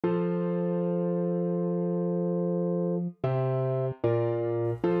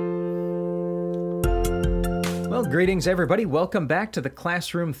Well, greetings, everybody. Welcome back to the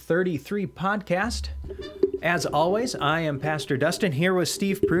Classroom 33 podcast. As always, I am Pastor Dustin here with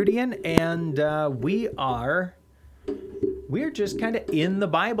Steve Prudian, and we are just kind of in the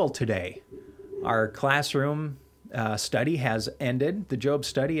Bible today. Our classroom study has ended. The Job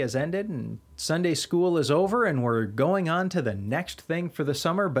study has ended, and Sunday school is over, and we're going on to the next thing for the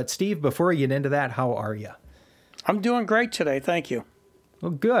summer. But Steve, before we get into that, how are you? I'm doing great today, thank you.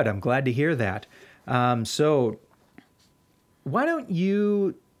 Well, good. I'm glad to hear that. So why don't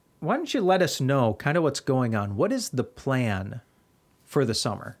you let us know kind of what's going on? What is the plan for the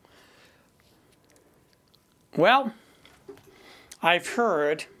summer? Well, I've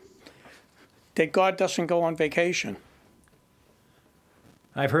heard that God doesn't go on vacation.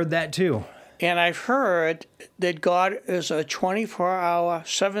 I've heard that too. And I've heard that God is a 24-hour,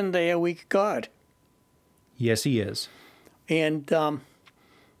 7-day-a-week God. Yes, he is. And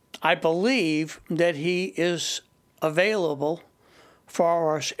I believe that he is available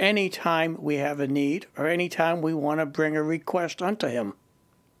for us anytime we have a need or anytime we want to bring a request unto him.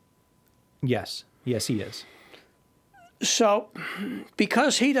 Yes, he is. So,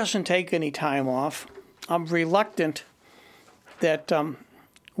 because he doesn't take any time off, I'm reluctant that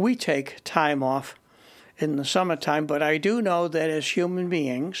we take time off in the summertime, but I do know that as human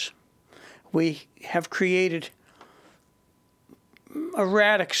beings, we have created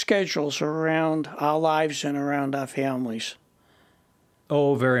erratic schedules around our lives and around our families.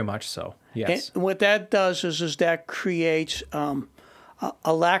 Oh, very much so, yes. And what that does is that creates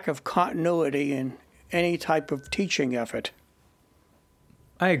a lack of continuity in any type of teaching effort.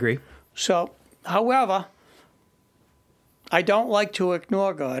 I agree. So, however, I don't like to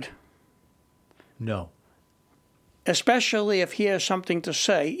ignore God. No. Especially if he has something to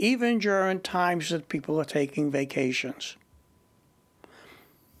say, even during times that people are taking vacations.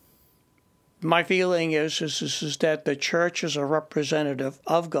 My feeling is that the church is a representative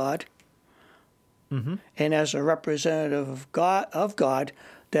of God, and as a representative of God,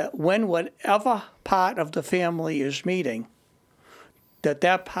 that when whatever part of the family is meeting,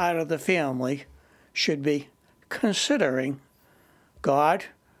 that part of the family should be considering God,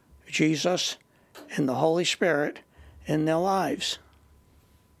 Jesus, and the Holy Spirit in their lives.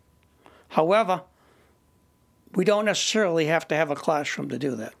 However, we don't necessarily have to have a classroom to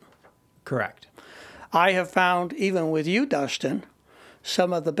do that. Correct. I have found, even with you, Dustin,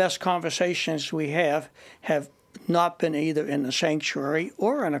 some of the best conversations we have not been either in the sanctuary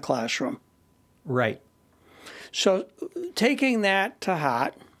or in a classroom. Right. So, taking that to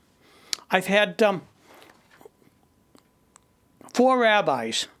heart, I've had 4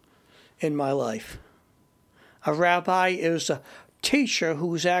 rabbis in my life. A rabbi is a teacher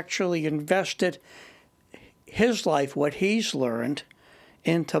who's actually invested his life, what he's learned,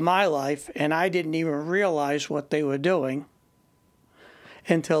 into my life, and I didn't even realize what they were doing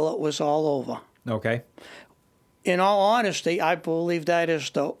until it was all over. Okay. In all honesty, I believe that is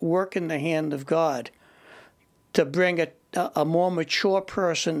the work in the hand of God to bring a more mature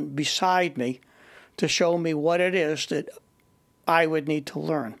person beside me to show me what it is that I would need to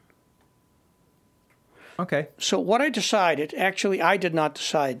learn. Okay. So what I decided, actually I did not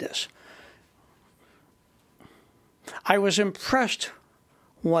decide this. I was impressed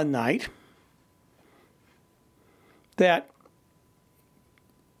one night that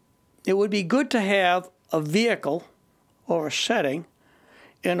it would be good to have a vehicle or a setting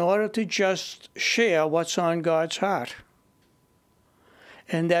in order to just share what's on God's heart.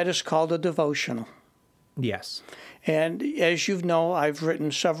 And that is called a devotional. Yes. And as you know, I've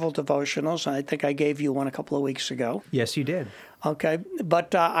written several devotionals, and I think I gave you one a couple of weeks ago. Yes, you did. Okay,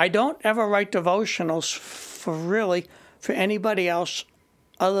 but I don't ever write devotionals for anybody else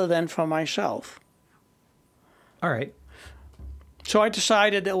other than for myself. All right. So I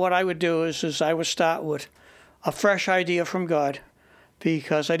decided that what I would do is I would start with a fresh idea from God,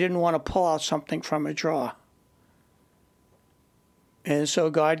 because I didn't want to pull out something from a drawer. And so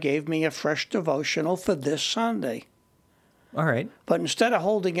God gave me a fresh devotional for this Sunday. All right. But instead of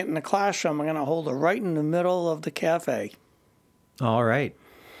holding it in the classroom, I'm going to hold it right in the middle of the cafe. All right.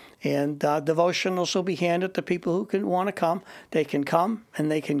 And devotionals will be handed to people who want to come. They can come and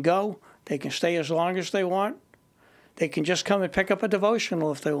they can go. They can stay as long as they want. They can just come and pick up a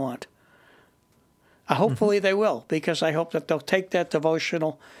devotional if they want. Hopefully they will, because I hope that they'll take that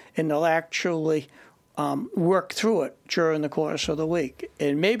devotional and they'll actually work through it during the course of the week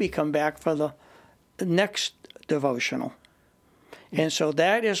and maybe come back for the next devotional. And so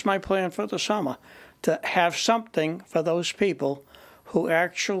that is my plan for the summer, to have something for those people who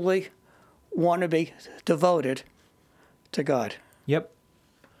actually want to be devoted to God. Yep.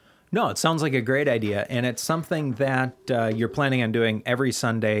 No, it sounds like a great idea, and it's something that you're planning on doing every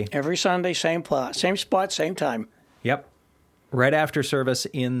Sunday. Every Sunday, same plot, same spot, same time. Yep. Right after service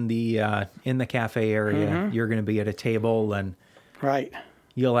in the cafe area, you're going to be at a table, and Right.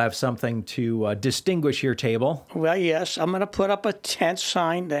 you'll have something to distinguish your table. Well, yes, I'm going to put up a tent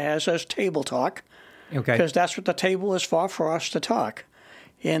sign that says table talk, Okay. because that's what the table is for us to talk.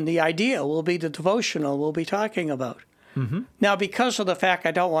 And the idea will be the devotional we'll be talking about. Mm-hmm. Now, because of the fact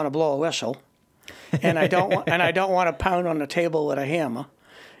I don't want to blow a whistle, and I don't want to pound on the table with a hammer,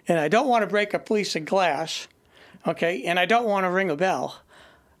 and I don't want to break a piece of glass, okay, and I don't want to ring a bell,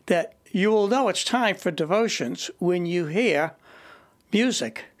 that you will know it's time for devotions when you hear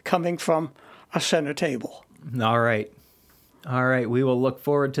music coming from a center table. All right. All right. We will look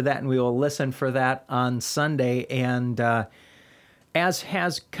forward to that, and we will listen for that on Sunday. And as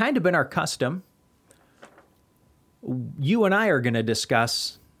has kind of been our custom, you and I are going to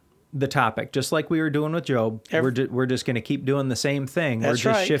discuss the topic, just like we were doing with Job. We're just going to keep doing the same thing. That's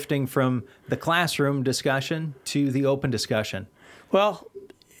we're just right. shifting from the classroom discussion to the open discussion. Well,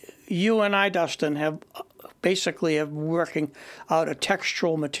 you and I, Dustin, have working out a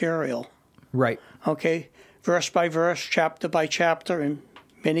textual material, Right. okay, verse by verse, chapter by chapter in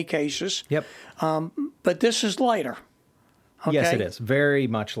many cases. Yep. But this is lighter. Okay? Yes, it is. Very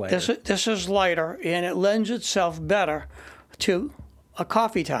much later. This is lighter, and it lends itself better to a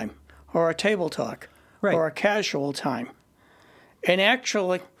coffee time or a table talk Right. or a casual time. And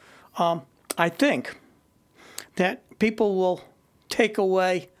actually, I think that people will take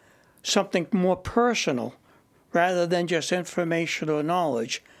away something more personal rather than just information or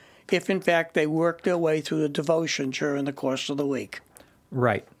knowledge if, in fact, they work their way through the devotion during the course of the week.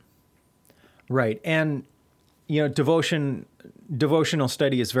 Right. Right. And, devotional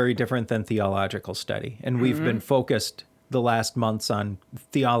study is very different than theological study. And we've been focused the last months on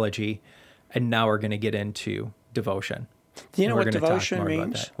theology, and now we're going to get into devotion. Do you know And we're what gonna talk devotion more about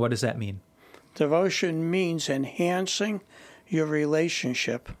means? that. What does that mean? Devotion means enhancing your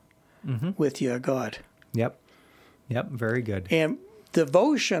relationship with your God. Yep. Yep. Very good. And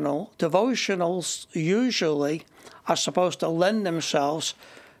devotionals usually are supposed to lend themselves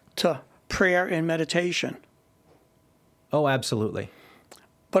to prayer and meditation. Oh, absolutely.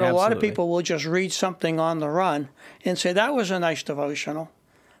 But a lot of Absolutely. people will just read something on the run and say, that was a nice devotional.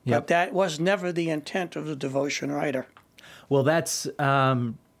 Yep. But that was never the intent of the devotion writer. Well, that's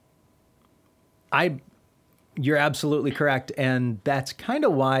you're absolutely correct, and that's kind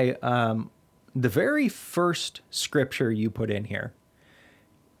of why the very first scripture you put in here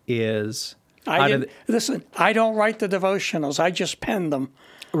is Listen, I don't write the devotionals. I just pen them.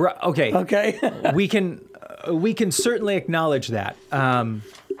 Okay. Okay? we can certainly acknowledge that.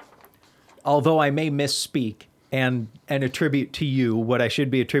 Although I may misspeak and attribute to you what I should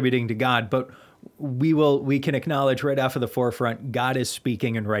be attributing to God, but we can acknowledge right off of the forefront, God is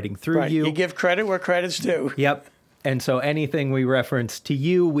speaking and writing through Right. you. You give credit where credit's due. Yep. And so anything we reference to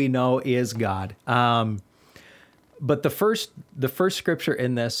you, we know is God. But the first scripture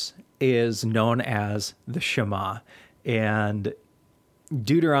in this is known as the Shema, and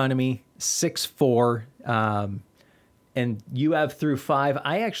Deuteronomy 6:4, and you have through 5.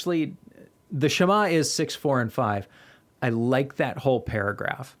 The Shema is 6, 4, and 5. I like that whole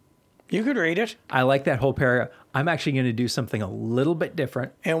paragraph. You could read it. I like that whole paragraph. I'm actually going to do something a little bit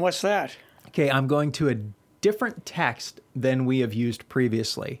different. And what's that? Okay, I'm going to a different text than we have used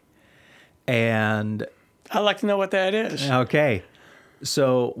previously. And I'd like to know what that is. okay,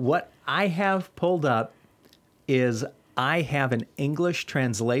 so what I have pulled up is I have an English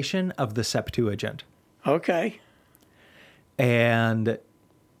translation of the Septuagint. Okay. And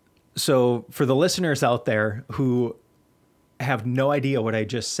so for the listeners out there who have no idea what I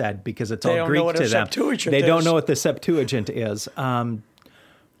just said because it's They all don't know Greek what to a them. Septuagint They don't is. know what the Septuagint is.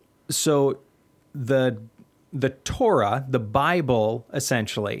 So the Torah, the Bible,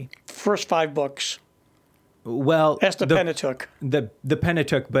 essentially. First 5 books. Well, That's the Pentateuch. the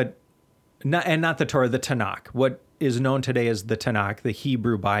Pentateuch, but not the Torah, the Tanakh. What is known today as the Tanakh, the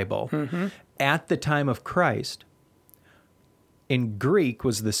Hebrew Bible. Mm-hmm. At the time of Christ, in Greek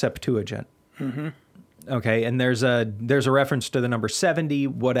was the Septuagint. Mm-hmm. Okay, and there's a reference to the number 70,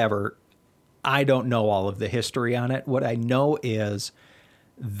 whatever. I don't know all of the history on it. What I know is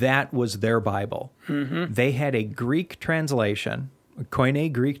that was their Bible. Mm-hmm. They had a Greek translation, a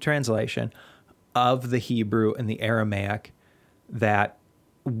Koine Greek translation of the Hebrew and the Aramaic that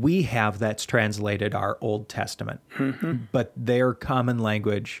we have that's translated our Old Testament. Mm-hmm. But their common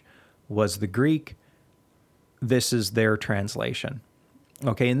language was the Greek. This is their translation.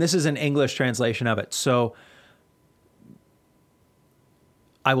 Okay, and this is an English translation of it. So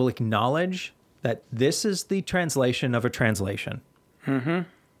I will acknowledge that this is the translation of a translation. Mm-hmm.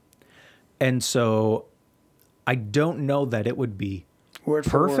 And so I don't know that it would be Word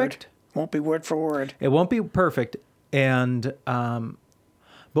for word. perfect. Won't be word for word. It won't be perfect. And, but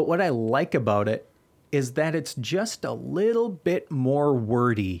what I like about it is that it's just a little bit more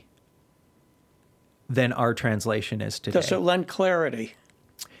wordy than our translation is today. Does it lend clarity?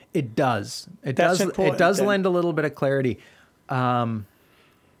 It does. That's important, It does then. lend a little bit of clarity. But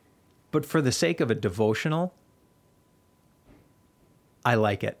for the sake of a devotional, I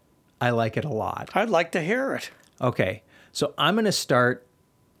like it. I like it a lot. I'd like to hear it. Okay. So I'm going to start,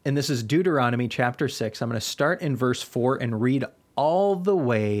 and this is Deuteronomy chapter 6. I'm going to start in verse 4 and read all the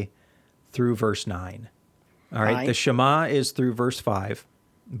way through verse 9. All right. Fine. The Shema is through verse 5,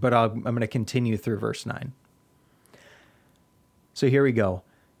 but I'm going to continue through verse 9. So here we go.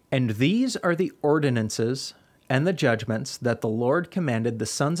 And these are the ordinances and the judgments that the Lord commanded the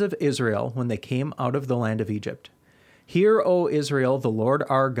sons of Israel when they came out of the land of Egypt. Hear, O Israel, the Lord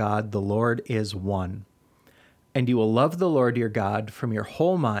our God, the Lord is one. And you will love the Lord your God from your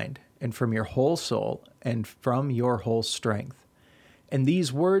whole mind and from your whole soul and from your whole strength. And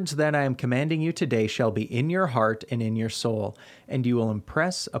these words that I am commanding you today shall be in your heart and in your soul, and you will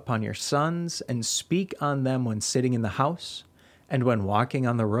impress upon your sons and speak on them when sitting in the house, and when walking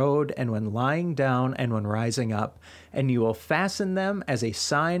on the road, and when lying down, and when rising up. And you will fasten them as a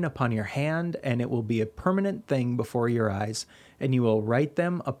sign upon your hand, and it will be a permanent thing before your eyes. And you will write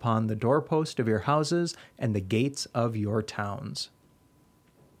them upon the doorpost of your houses and the gates of your towns.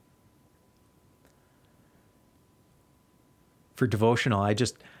 For devotional, I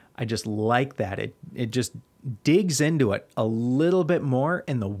just like that. It just digs into it a little bit more,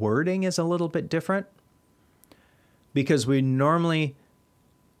 and the wording is a little bit different. Because we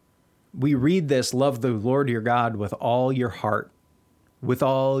read this, love the Lord your God with all your heart, with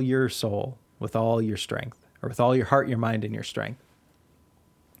all your soul, with all your strength, or with all your heart, your mind, and your strength.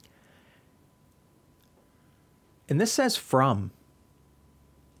 And this says from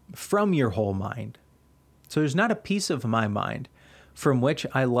your whole mind. So there's not a piece of my mind from which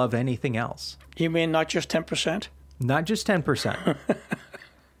I love anything else. You mean not just 10%? Not just 10%.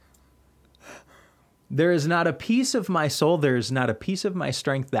 There is not a piece of my soul, there is not a piece of my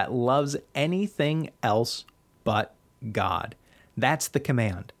strength that loves anything else but God. That's the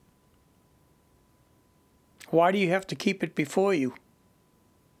command. Why do you have to keep it before you?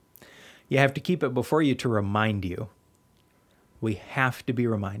 You have to keep it before you to remind you. We have to be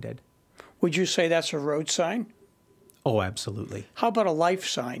reminded. Would you say that's a road sign? Oh, absolutely. How about a life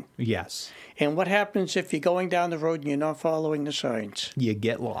sign? Yes. And what happens if you're going down the road and you're not following the signs? You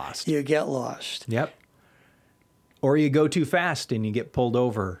get lost. You get lost. Yep. Or you go too fast and you get pulled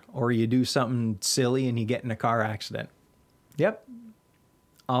over. Or you do something silly and you get in a car accident. Yep.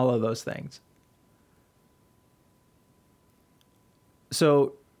 All of those things.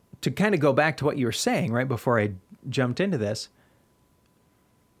 So to kind of go back to what you were saying right before I jumped into this,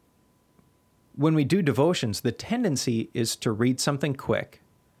 when we do devotions, the tendency is to read something quick,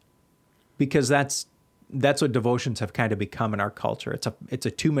 because that's what devotions have kind of become in our culture. It's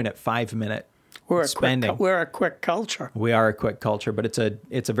a 2-minute, 5-minute spending. We're a quick culture. We are a quick culture, but it's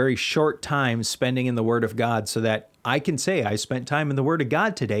a very short time spending in the Word of God, so that I can say I spent time in the Word of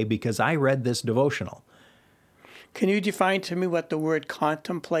God today because I read this devotional. Can you define to me what the word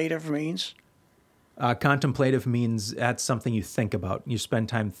contemplative means? Contemplative means that's something you think about. You spend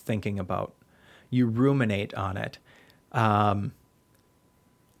time thinking about. You ruminate on it.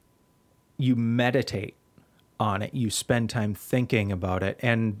 You meditate on it. You spend time thinking about it.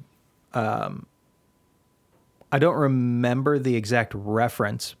 And I don't remember the exact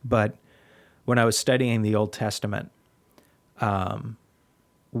reference, but when I was studying the Old Testament,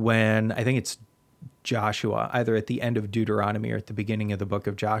 when I think it's Joshua, either at the end of Deuteronomy or at the beginning of the book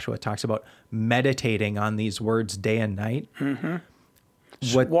of Joshua, it talks about meditating on these words day and night. Mm-hmm.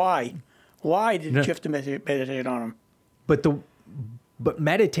 Why? Why did you have to meditate on them? But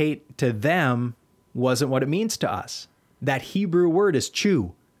meditate to them wasn't what it means to us. That Hebrew word is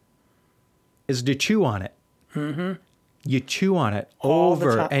chew. Is to chew on it. Mm-hmm. You chew on it all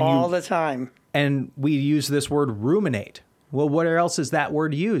the time. And we use this word ruminate. Well, what else is that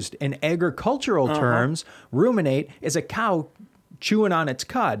word used? In agricultural terms, ruminate is a cow chewing on its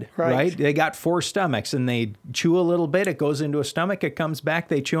cud, right? They got 4 stomachs, and they chew a little bit. It goes into a stomach. It comes back.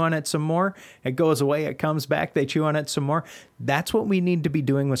 They chew on it some more. It goes away. It comes back. They chew on it some more. That's what we need to be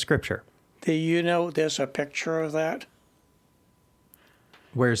doing with Scripture. Do you know there's a picture of that?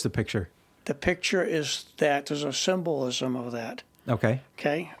 Where's the picture? The picture is that there's a symbolism of that. Okay.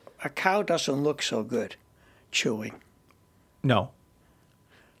 Okay? A cow doesn't look so good chewing. No.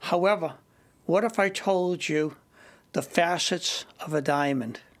 However, what if I told you the facets of a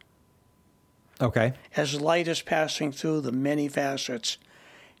diamond? Okay. As light is passing through the many facets,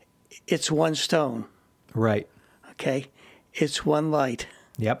 it's one stone, Right. okay? It's one light.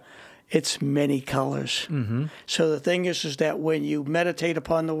 Yep. It's many colors. Mm-hmm. So the thing is that when you meditate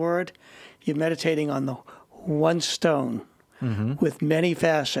upon the Word, you're meditating on the one stone with many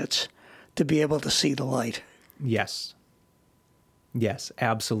facets to be able to see the light. Yes. Yes,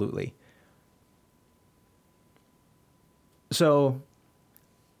 absolutely. So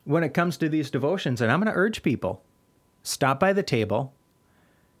when it comes to these devotions, and I'm going to urge people, stop by the table,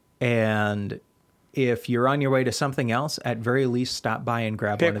 and if you're on your way to something else, at very least stop by and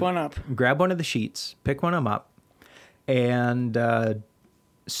grab one up. Grab one of the sheets, pick one of them up, and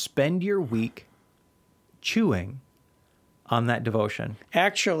spend your week chewing on that devotion.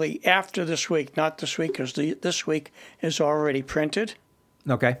 Actually, after this week, not this week, because this week is already printed.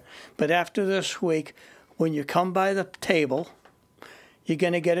 Okay. But after this week, when you come by the table, you're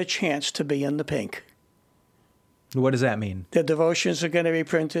going to get a chance to be in the pink. What does that mean? The devotions are going to be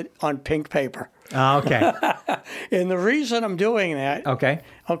printed on pink paper. Oh, okay. And the reason I'm doing that, Okay.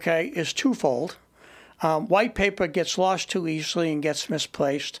 is twofold. White paper gets lost too easily and gets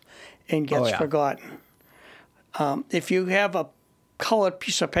misplaced and gets forgotten. If you have a colored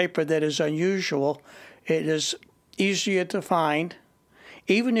piece of paper that is unusual, it is easier to find.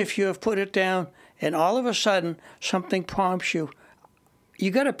 Even if you have put it down and all of a sudden something prompts you,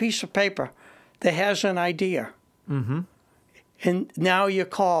 you got a piece of paper that has an idea. Mm-hmm. And now you're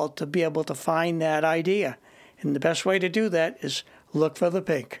called to be able to find that idea. And the best way to do that is look for the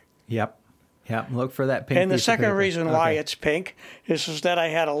pink. Yep. Yep. Look for that pink And the piece of second paper. reason why it's pink is that I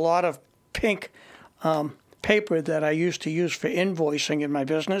had a lot of pink paper that I used to use for invoicing in my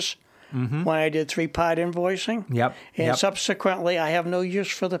business when I did 3-part invoicing. Yep. And subsequently, I have no use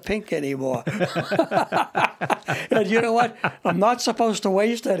for the pink anymore. And you know what? I'm not supposed to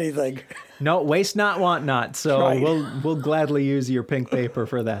waste anything. No, waste not, want not. So Right. we'll gladly use your pink paper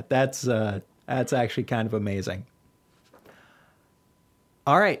for that. That's actually kind of amazing.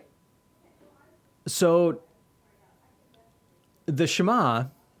 All right. So the Shema,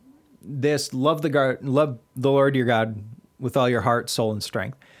 this love the Lord your God with all your heart, soul, and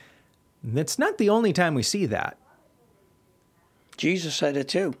strength. It's not the only time we see that. Jesus said it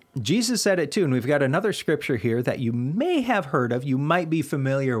too. Jesus said it too, and we've got another scripture here that you may have heard of, you might be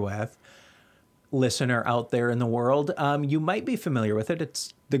familiar with, listener out there in the world. You might be familiar with it.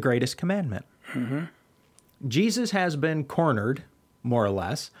 It's the greatest commandment. Mm-hmm. Jesus has been cornered, more or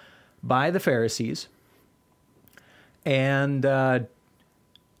less, by the Pharisees, and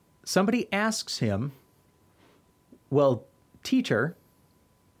somebody asks him, well, teacher,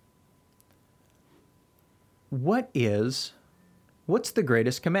 what's the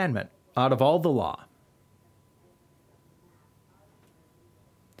greatest commandment out of all the law?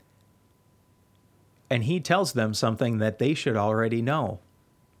 And he tells them something that they should already know.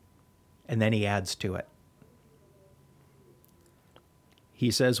 And then he adds to it.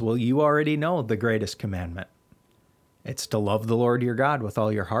 He says, well, you already know the greatest commandment. It's to love the Lord your God with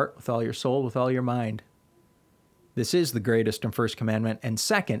all your heart, with all your soul, with all your mind. This is the greatest and first commandment. And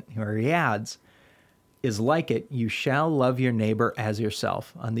second, where he adds, is like it, you shall love your neighbor as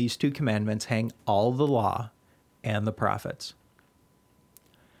yourself. On these two commandments hang all the law and the prophets.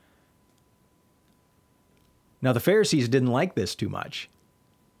 Now, the Pharisees didn't like this too much.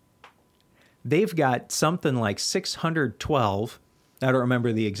 They've got something like 612. I don't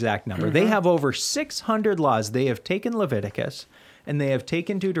remember the exact number. Mm-hmm. They have over 600 laws. They have taken Leviticus and they have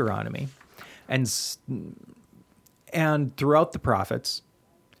taken Deuteronomy and throughout the prophets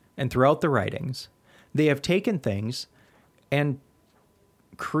and throughout the writings, they have taken things and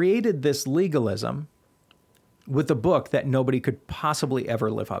created this legalism with a book that nobody could possibly ever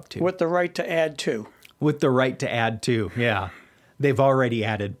live up to. With the right to add to. With the right to add to, yeah. They've already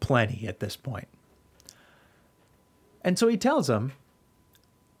added plenty at this point. And so he tells them,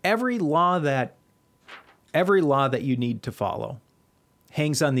 every law that you need to follow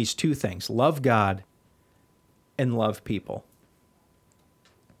hangs on these two things: love God and love people.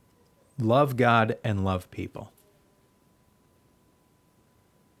 Love God and love people.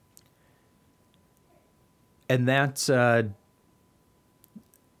 And that's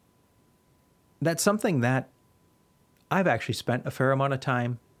something that I've actually spent a fair amount of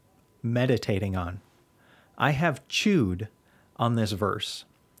time meditating on. I have chewed on this verse,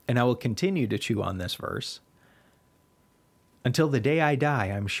 and I will continue to chew on this verse until the day I die,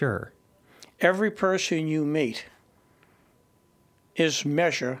 I'm sure. Every person you meet is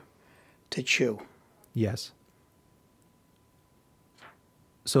measure to chew. Yes.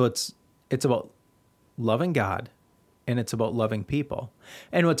 So it's about loving God, and it's about loving people.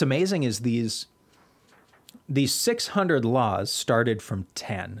 And what's amazing is these 600 laws started from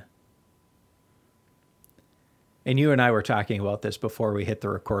 10. And you and I were talking about this before we hit the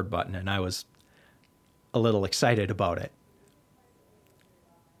record button, and I was a little excited about it.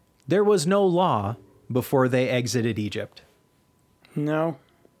 There was no law before they exited Egypt. No.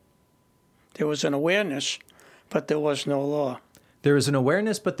 There was an awareness, but there was no law. There is an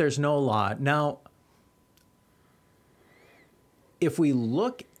awareness, but there's no law. Now, if we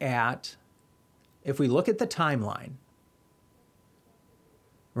look at the timeline,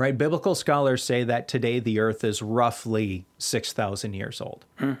 right? Biblical scholars say that today the earth is roughly 6,000 years old.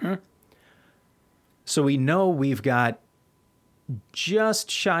 Mm-hmm. So we know we've got just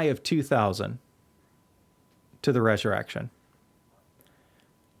shy of 2,000 to the resurrection.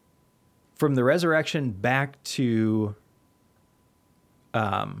 From the resurrection back to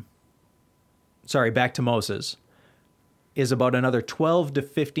Moses is about another 12 to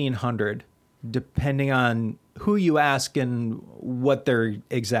 1,500, depending on who you ask and what they're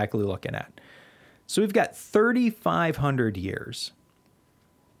exactly looking at. So we've got 3,500 years.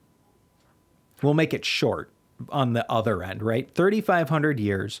 We'll make it short on the other end, right? 3,500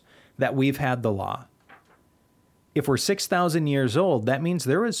 years that we've had the law. If we're 6,000 years old, that means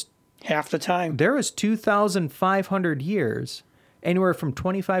there was half the time. There was 2,500 years, anywhere from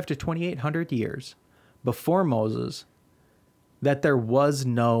 2,500 to 2,800 years before Moses, that there was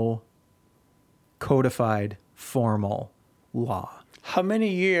no codified formal law. How many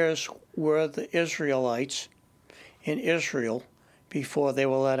years were the Israelites in Israel before they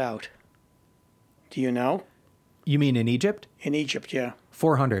were let out? Do you know? You mean in Egypt? In Egypt, yeah.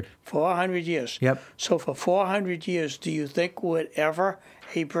 400. 400 years. Yep. So for 400 years, do you think whatever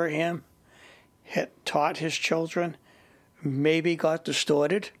Abraham had taught his children maybe got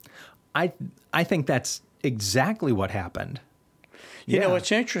distorted? I think that's exactly what happened. You know,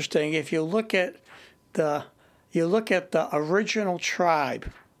 it's interesting. If you look at the original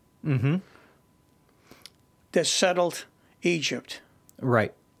tribe that settled Egypt.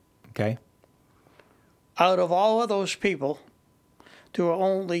 Right. Okay. Out of all of those people, there were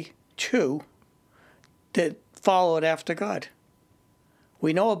only 2 that followed after God.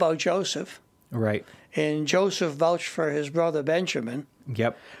 We know about Joseph. Right. And Joseph vouched for his brother Benjamin.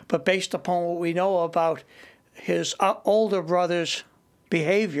 Yep. But based upon what we know about his older brother's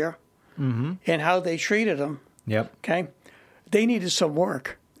behavior and how they treated him, okay, they needed some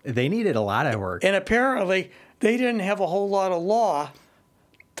work. They needed a lot of work. And apparently, they didn't have a whole lot of law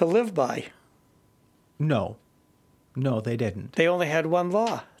to live by. No, they didn't. They only had one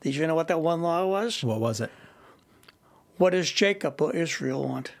law. Did you know what that one law was? What was it? What does Jacob or Israel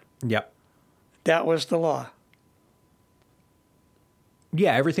want? Yep. That was the law.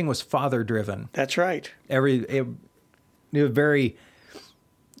 Yeah, everything was father-driven. That's right. It was very,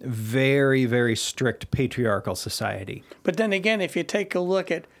 very, very strict patriarchal society. But then again, if you take a look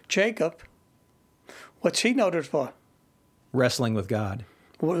at Jacob, what's he noted for? Wrestling with God.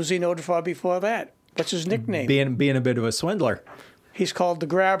 What was he noted for before that? What's his nickname? Being a bit of a swindler. He's called the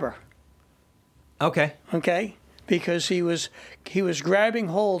grabber. Okay. Okay? Because he was grabbing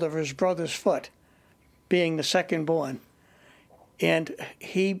hold of his brother's foot, being the second born. And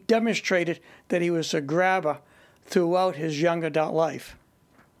he demonstrated that he was a grabber throughout his young adult life.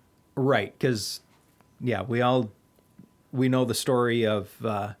 Right, because, yeah, we know the story of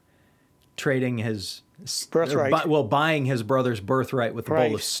trading his birthright. Buying his brother's birthright with a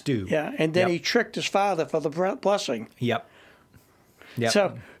bowl of stew. Yeah, and then he tricked his father for the blessing. Yep.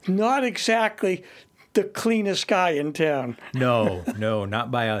 So not exactly the cleanest guy in town. No, not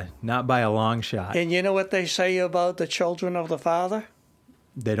by a long shot. And you know what they say about the children of the Father?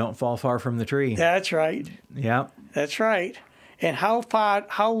 They don't fall far from the tree. That's right. Yep. That's right. And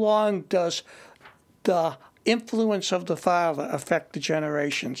how long does the influence of the Father affect the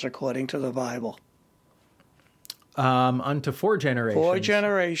generations according to the Bible? Unto 4 generations. 4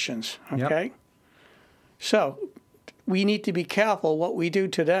 generations, okay? Yep. So we need to be careful what we do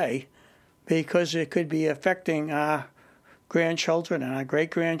today because it could be affecting our grandchildren and our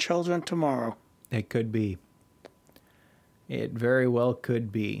great-grandchildren tomorrow. It could be. It very well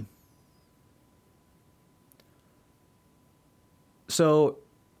could be. So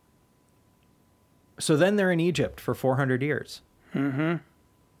then they're in Egypt for 400 years. Mm-hmm.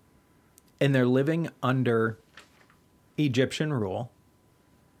 And they're living under Egyptian rule.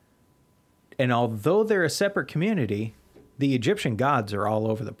 And although they're a separate community, the Egyptian gods are all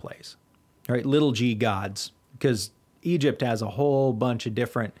over the place. Right? Little g gods. Because Egypt has a whole bunch of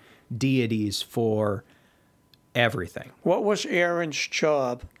different deities for everything. What was Aaron's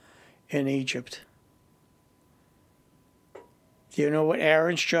job in Egypt? Do you know what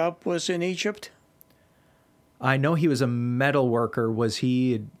Aaron's job was in Egypt? I know he was a metal worker. Was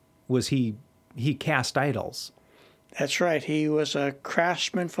he cast idols? That's right. He was a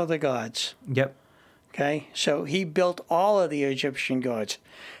craftsman for the gods. Yep. Okay, so he built all of the Egyptian gods.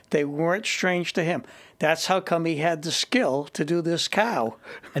 They weren't strange to him. That's how come he had the skill to do this cow.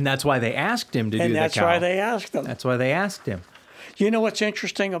 And that's why they asked him to do the cow. And that's why they asked him. That's why they asked him. You know what's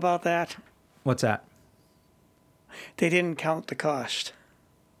interesting about that? What's that? They didn't count the cost.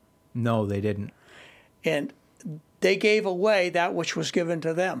 No, they didn't. And they gave away that which was given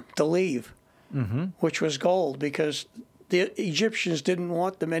to them to leave, which was gold, because the Egyptians didn't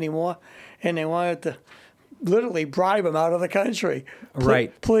want them anymore, and they wanted to literally bribe them out of the country.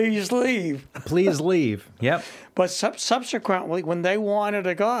 Right. Please leave. Please leave. Yep. But subsequently, when they wanted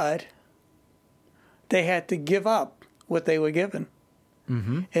a god, they had to give up what they were given.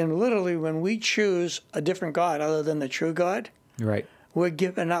 Mm-hmm. And literally, when we choose a different god other than the true God, Right. we're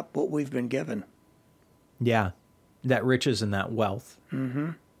giving up what we've been given. Yeah. That riches and that wealth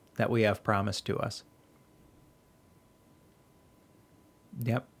that we have promised to us.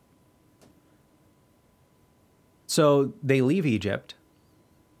 Yep. So they leave Egypt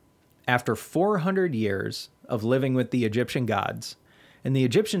after 400 years of living with the Egyptian gods, and the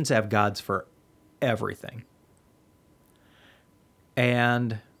Egyptians have gods for everything.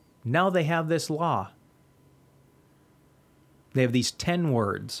 And now they have this law. They have these 10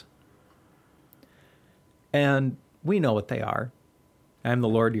 words. And we know what they are. I am the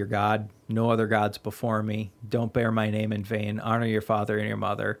Lord your God, no other gods before me. Don't bear my name in vain. Honor your father and your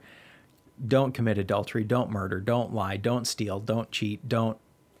mother. Don't commit adultery. Don't murder. Don't lie. Don't steal. Don't cheat. Don't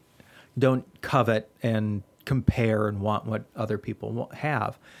covet and compare and want what other people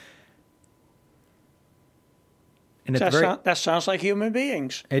have. And That sounds like human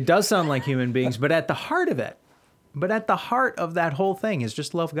beings. It does sound like human beings, but at the heart of it, that whole thing is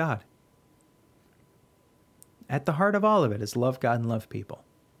just love God. At the heart of all of it is love God and love people.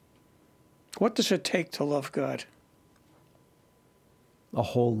 What does it take to love God? A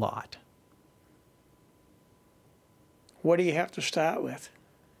whole lot. What do you have to start with?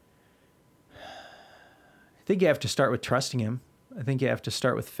 I think you have to start with trusting him. I think you have to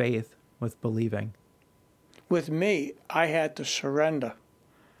start with faith, with believing. With me, I had to surrender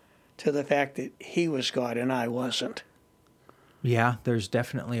to the fact that he was God and I wasn't. Yeah, there's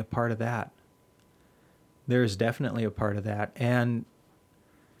definitely a part of that. There's definitely a part of that. And,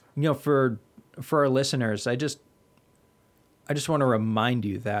 you know, for our listeners, I just want to remind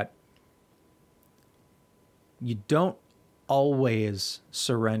you that you don't always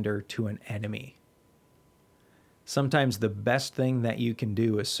surrender to an enemy. Sometimes the best thing that you can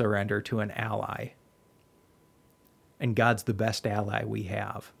do is surrender to an ally. And God's the best ally we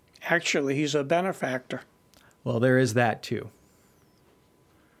have. Actually, he's a benefactor. Well, there is that too.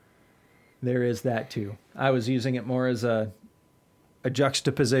 There is that too. I was using it more as a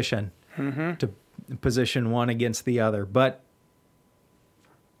juxtaposition to position one against the other. But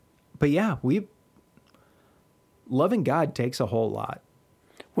yeah, loving God takes a whole lot.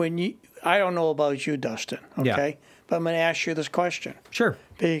 I don't know about you, Dustin, okay? Yeah. But I'm going to ask you this question. Sure.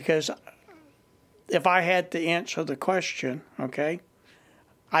 Because if I had to answer the question, okay,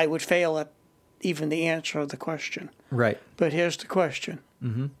 I would fail at even the answer of the question. Right. But here's the question.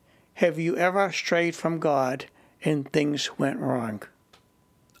 Mm-hmm. Have you ever strayed from God and things went wrong?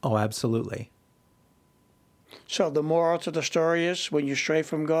 Oh, absolutely. So the moral to the story is, when you stray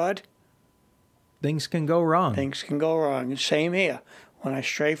from God, things can go wrong. Things can go wrong. Same here. When I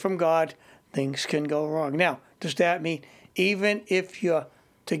stray from God, things can go wrong. Now, does that mean even if you're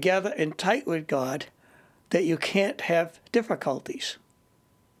together and tight with God, that you can't have difficulties?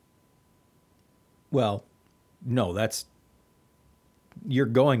 Well, no, you're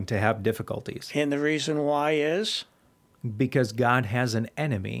going to have difficulties. And the reason why is? Because God has an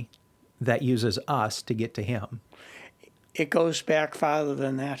enemy that uses us to get to him. It goes back farther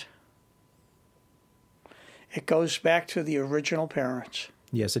than that. It goes back to the original parents.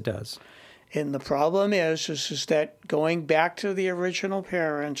 Yes, it does. And the problem is that going back to the original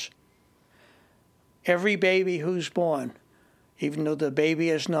parents, every baby who's born, even though the baby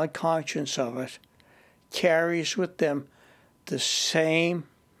is not conscious of it, carries with them the same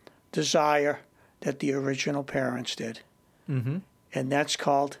desire that the original parents did. Mm-hmm. And that's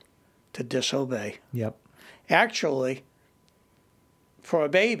called to disobey. Yep. Actually, for a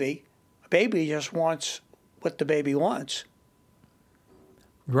baby just wants what the baby wants.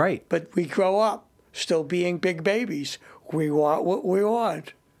 Right. But we grow up still being big babies. We want what we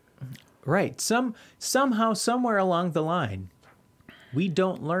want. Right. Somehow, somewhere along the line, we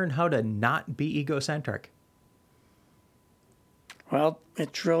don't learn how to not be egocentric. Well,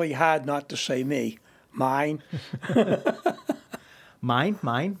 it's really hard not to say me. Mine.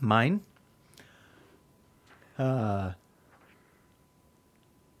 Mine.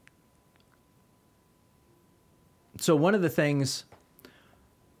 So one of the things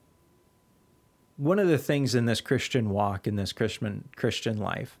in this Christian walk, in this Christian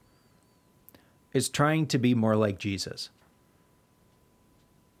life, is trying to be more like Jesus.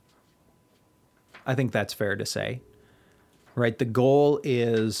 I think that's fair to say, right? The goal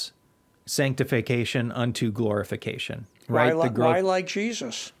is sanctification unto glorification, right? Why like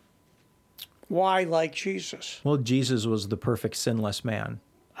Jesus? Why like Jesus? Well, Jesus was the perfect sinless man.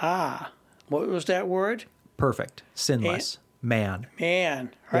 Ah, what was that word? Perfect, sinless man.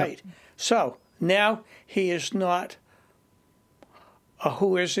 Man, right. Yep. So now he is not a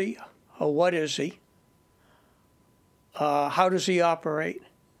who is he, a what is he, how does he operate?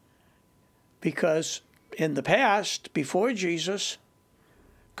 Because in the past, before Jesus,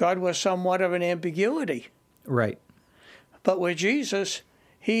 God was somewhat of an ambiguity. Right. But with Jesus,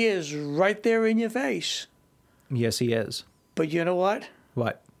 he is right there in your face. Yes, he is. But you know what?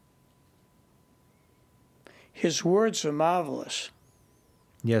 What? His words are marvelous,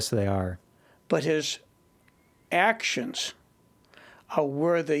 Yes, they are. but his actions are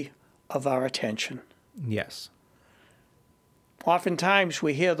worthy of our attention. Yes. Oftentimes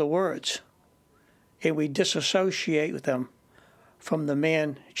we hear the words and we disassociate with them from the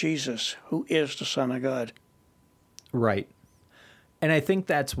man Jesus, who is the Son of God. Right. And I think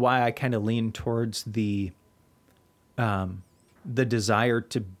that's why I kind of lean towards the desire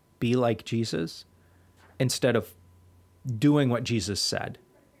to be like Jesus instead of doing what Jesus said.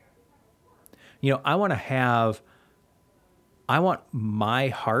 You know, I want my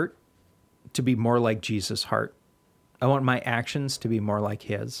heart to be more like Jesus' heart. I want my actions to be more like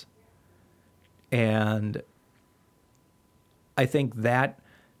his. And I think that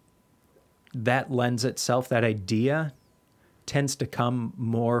lends itself, that idea tends to come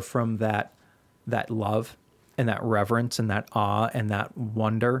more from that love and that reverence and that awe and that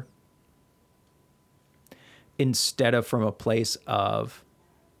wonder, instead of from a place of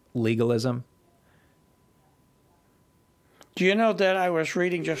legalism. Do you know that I was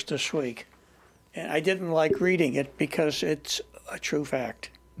reading just this week, and I didn't like reading it because it's a true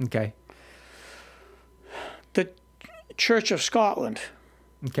fact. Okay. The Church of Scotland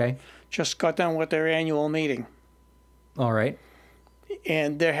Okay. just got done with their annual meeting, All right.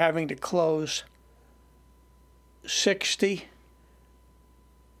 and they're having to close 60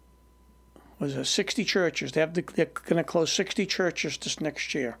 churches. They're going to close 60 churches this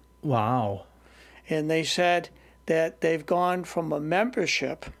next year. Wow. And they said that they've gone from a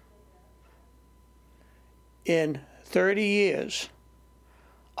membership in 30 years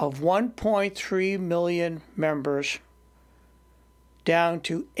of 1.3 million members down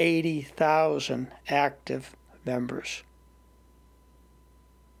to 80,000 active members.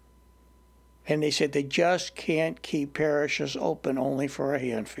 And they said they just can't keep parishes open only for a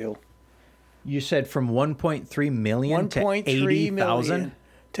handful. You said from 1.3 million to 1.3 80,000? million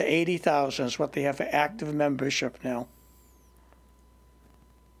to 80,000 is what they have for active membership now.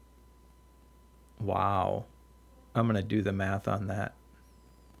 Wow. I'm going to do the math on that.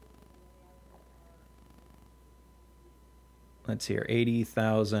 Let's see here.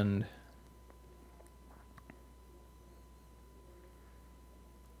 80,000.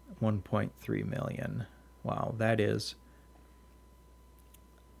 1.3 million. Wow, that is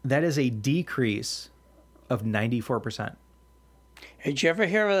a decrease of 94%. Did you ever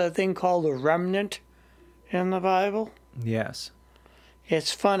hear of a thing called a remnant in the Bible? Yes.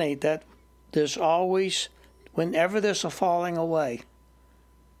 It's funny that there's always, whenever there's a falling away,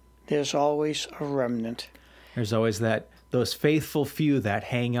 there's always a remnant. There's always those faithful few that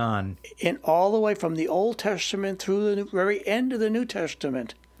hang on. And all the way from the Old Testament through the very end of the New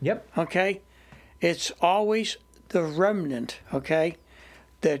Testament. Yep. Okay? It's always the remnant, okay,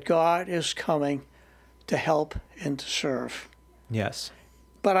 that God is coming to help and to serve. Yes.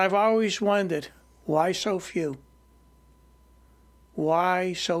 But I've always wondered, why so few?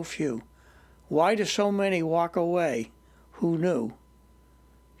 Why so few? Why do so many walk away who knew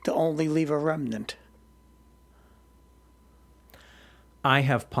to only leave a remnant? I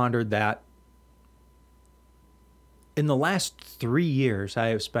have pondered that. In the last 3 years, I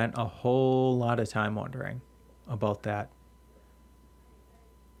have spent a whole lot of time wondering about that.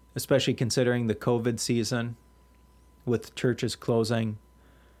 Especially considering the COVID season, with churches closing,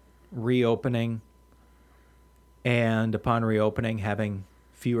 reopening, and upon reopening, having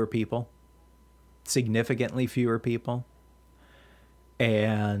fewer people, significantly fewer people.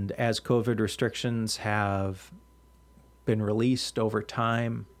 And as COVID restrictions have been released over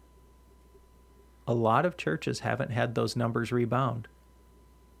time, a lot of churches haven't had those numbers rebound.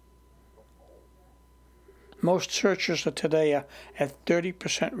 Most churches of today are at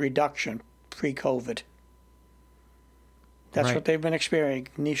 30% reduction pre-COVID. That's Right. what they've been experiencing.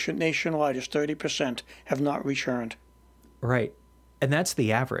 Nationwide is 30% have not returned. Right. And that's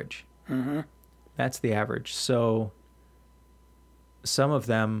the average. Mm-hmm. That's the average. So some of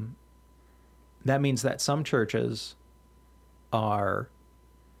them, that means that some churches are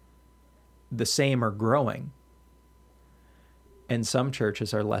the same or growing, and some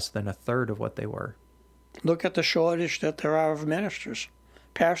churches are less than a third of what they were. Look at the shortage that there are of ministers,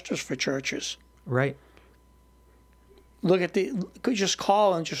 pastors for churches. Right. Look at could just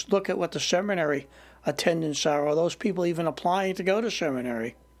call and just look at what the seminary attendance are, or those people even applying to go to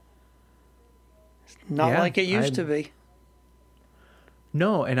seminary. Not like it used to be.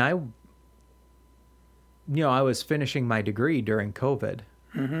 No, and I was finishing my degree during COVID.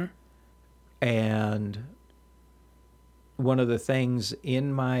 Mm-hmm. And one of the things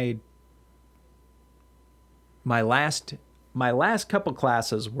in my last couple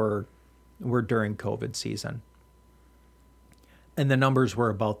classes were during COVID season. And the numbers were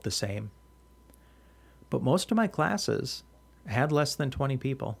about the same. But most of my classes had less than 20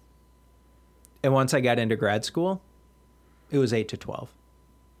 people. And once I got into grad school, it was 8 to 12.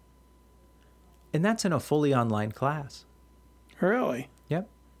 And that's in a fully online class. Really? Yep.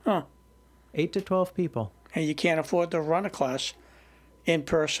 Huh. 8 to 12 people. And you can't afford to run a class in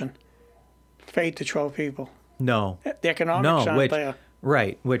person for 8 to 12 people. No. The economics aren't there.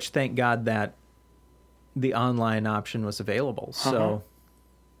 Right, which thank God that the online option was available. So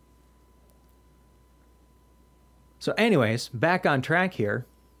anyways, back on track here.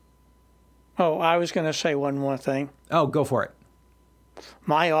 Oh, I was going to say one more thing. Oh, go for it.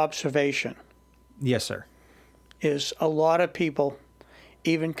 My observation Yes, sir. is a lot of people,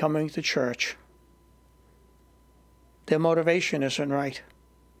 even coming to church, their motivation isn't right.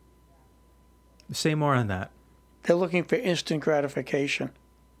 Say more on that. They're looking for instant gratification.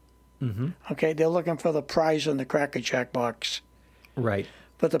 Mm-hmm. Okay, they're looking for the prize in the Cracker Jack box. Right.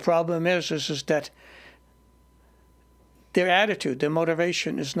 But the problem is that their attitude, their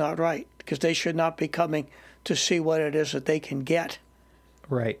motivation is not right, because they should not be coming to see what it is that they can get.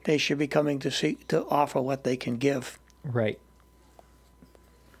 Right. They should be coming to offer what they can give. Right.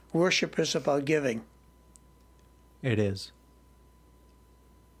 Worship is about giving. It is.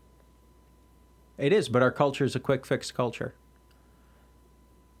 It is, but our culture is a quick fix culture.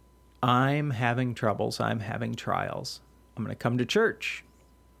 I'm having troubles. I'm having trials. I'm going to come to church,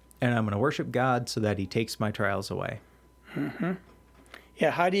 and I'm going to worship God so that he takes my trials away. Mm-hmm.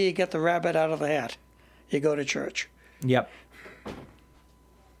 Yeah, how do you get the rabbit out of the hat? You go to church. Yep.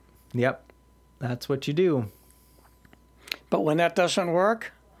 That's what you do. But when that doesn't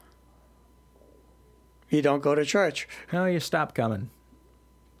work, you don't go to church. No, you stop coming.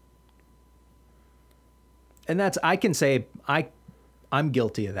 And I can say, I'm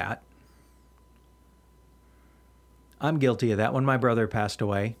guilty of that. I'm guilty of that. When my brother passed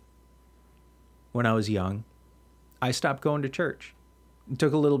away, when I was young, I stopped going to church. It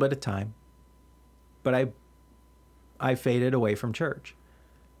took a little bit of time, but I faded away from church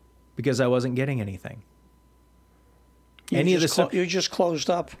because I wasn't getting anything. You just closed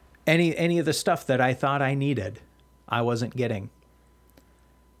up. Any of the stuff that I thought I needed, I wasn't getting.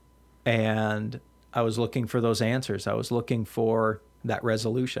 And I was looking for those answers. I was looking for that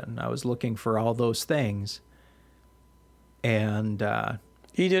resolution. I was looking for all those things. And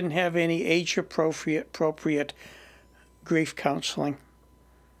you didn't have any age-appropriate grief counseling.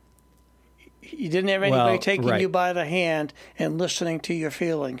 You didn't have anybody taking you by the hand and listening to your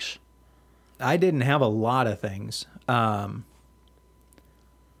feelings. I didn't have a lot of things.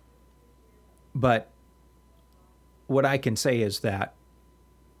 But what I can say is that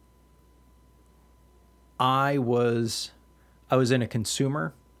I was in a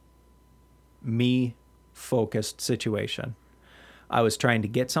consumer, me-focused situation. I was trying to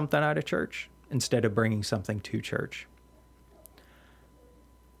get something out of church instead of bringing something to church.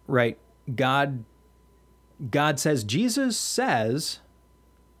 Right? God says, Jesus says,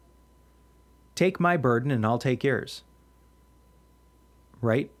 take my burden and I'll take yours.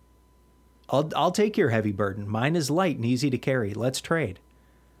 Right? I'll take your heavy burden. Mine is light and easy to carry. Let's trade.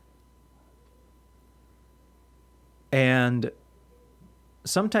 And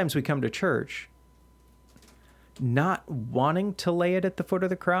sometimes we come to church not wanting to lay it at the foot of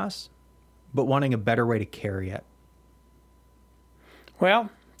the cross, but wanting a better way to carry it.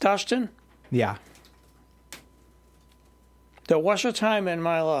 Well, Dustin, Yeah. there was a time in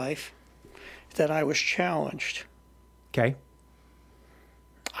my life that I was challenged. Okay.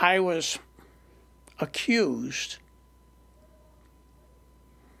 I was accused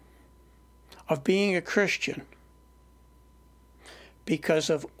of being a Christian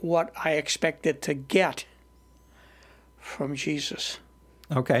because of what I expected to get from Jesus.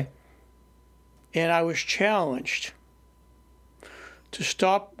 Okay. And I was challenged to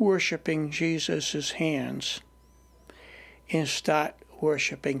stop worshiping Jesus' hands and start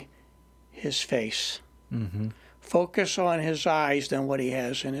worshiping his face. Mm-hmm. Focus on his eyes than what he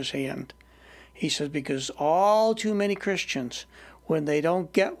has in his hand. He says, because all too many Christians, when they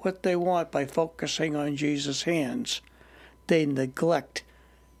don't get what they want by focusing on Jesus' hands, they neglect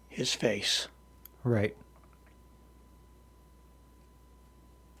his face. Right.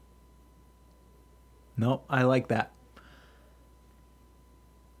 No, I like that.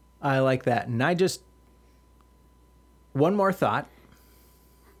 I like that. And one more thought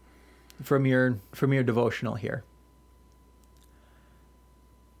from your devotional here.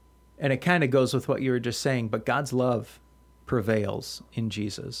 And it kind of goes with what you were just saying, but God's love prevails in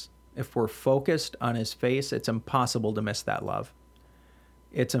Jesus. If we're focused on his face, it's impossible to miss that love.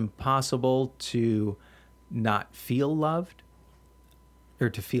 It's impossible to not feel loved or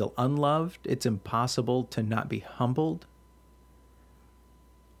to feel unloved. It's impossible to not be humbled,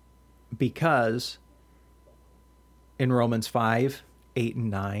 because in Romans 5, 8, and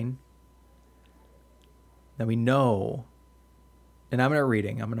 9, that we know, and I'm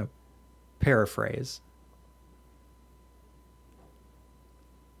going to paraphrase.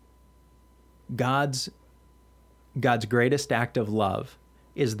 God's greatest act of love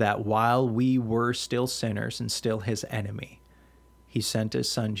is that while we were still sinners and still his enemy, he sent his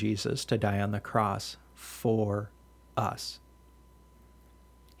son Jesus to die on the cross for us.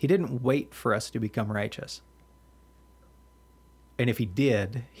 He didn't wait for us to become righteous. And if he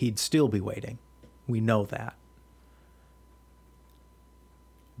did, he'd still be waiting. We know that.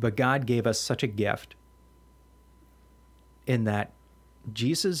 But God gave us such a gift in that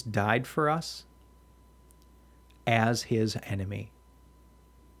Jesus died for us as his enemy.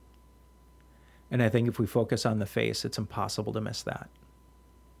 And I think if we focus on the face, it's impossible to miss that.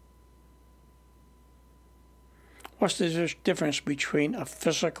 What's the difference between a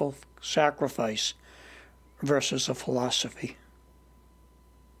physical sacrifice versus a philosophy?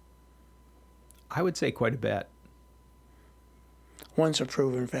 I would say quite a bit. One's a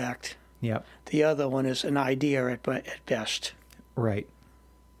proven fact. Yep. The other one is an idea at best. Right.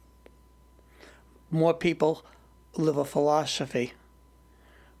 More people live a philosophy,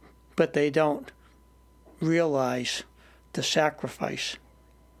 but they don't realize the sacrifice,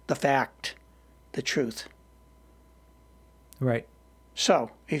 the fact, the truth. Right.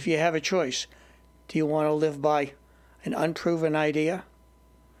 So, if you have a choice, do you want to live by an unproven idea,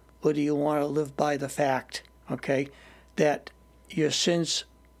 or do you want to live by the fact, okay, that your sins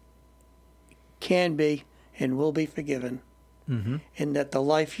can be and will be forgiven, Mm-hmm. and that the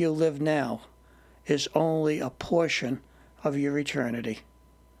life you live now is only a portion of your eternity?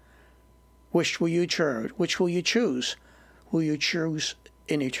 Which will you choose? Which will you choose? Will you choose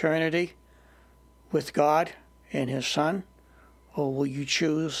an eternity with God and his Son, or will you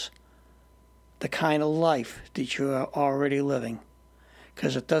choose the kind of life that you are already living?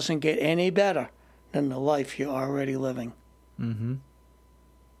 Because it doesn't get any better than the life you're already living. Mm-hmm.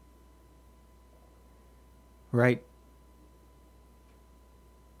 Right.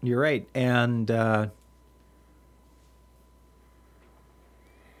 You're right. And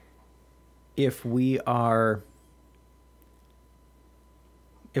if we're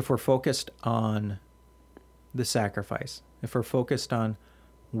focused on the sacrifice, if we're focused on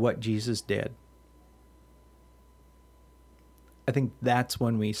what Jesus did, I think that's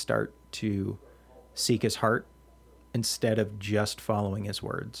when we start to seek his heart instead of just following his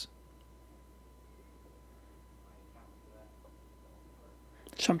words.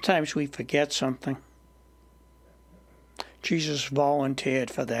 Sometimes we forget something. Jesus volunteered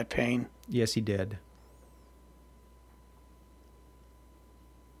for that pain. Yes, he did.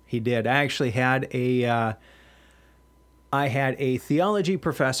 He did. I actually had a theology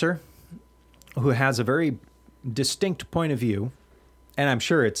professor who has a very distinct point of view, and I'm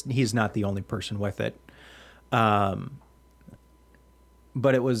sure he's not the only person with it. But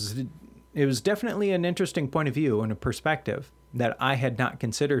it was definitely an interesting point of view and a perspective that I had not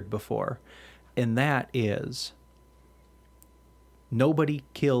considered before, and that is, nobody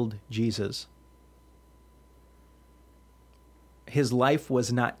killed Jesus. His life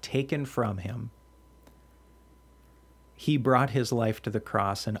was not taken from him. He brought his life to the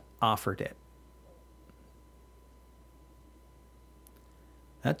cross and offered it.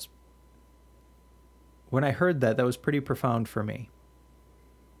 When I heard that was pretty profound for me.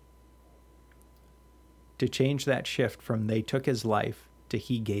 To change that shift from they took his life to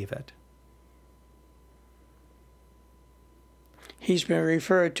he gave it. He's been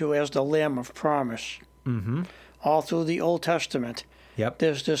referred to as the Lamb of Promise. Mm-hmm. All through the Old Testament, Yep.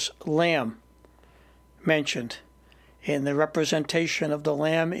 there's this lamb mentioned. And the representation of the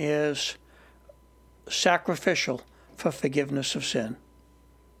lamb is sacrificial for forgiveness of sin.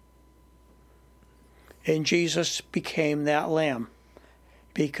 And Jesus became that lamb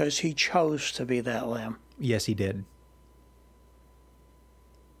because he chose to be that lamb. Yes, he did.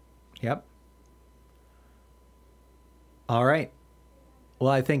 Yep. All right.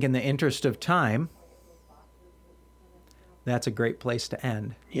 Well, I think in the interest of time, that's a great place to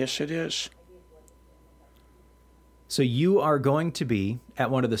end. Yes, it is. So you are going to be at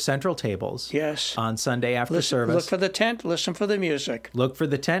one of the central tables. Yes. On Sunday after Listen, service. look for the tent, listen for the music. Look for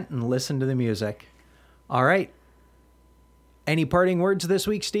the tent and listen to the music. All right. Any parting words this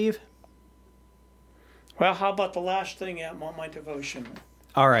week, Steve? Well, how about the last thing on my devotion?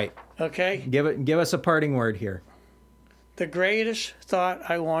 All right. Okay? Give us a parting word here. The greatest thought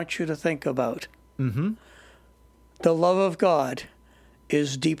I want you to think about. Mm-hmm. The love of God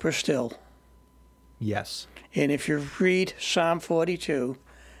is deeper still. Yes. And if you read Psalm 42,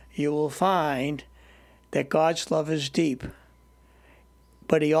 you will find that God's love is deep,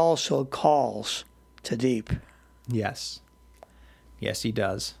 but he also calls to deep. Yes. Yes, he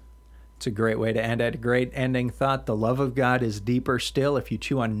does. It's a great way to end it. A great ending thought. The love of God is deeper still. If you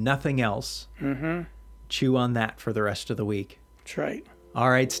chew on nothing else, chew on that for the rest of the week. That's right. All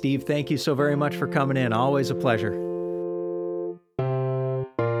right, Steve, thank you so very much for coming in. Always a pleasure.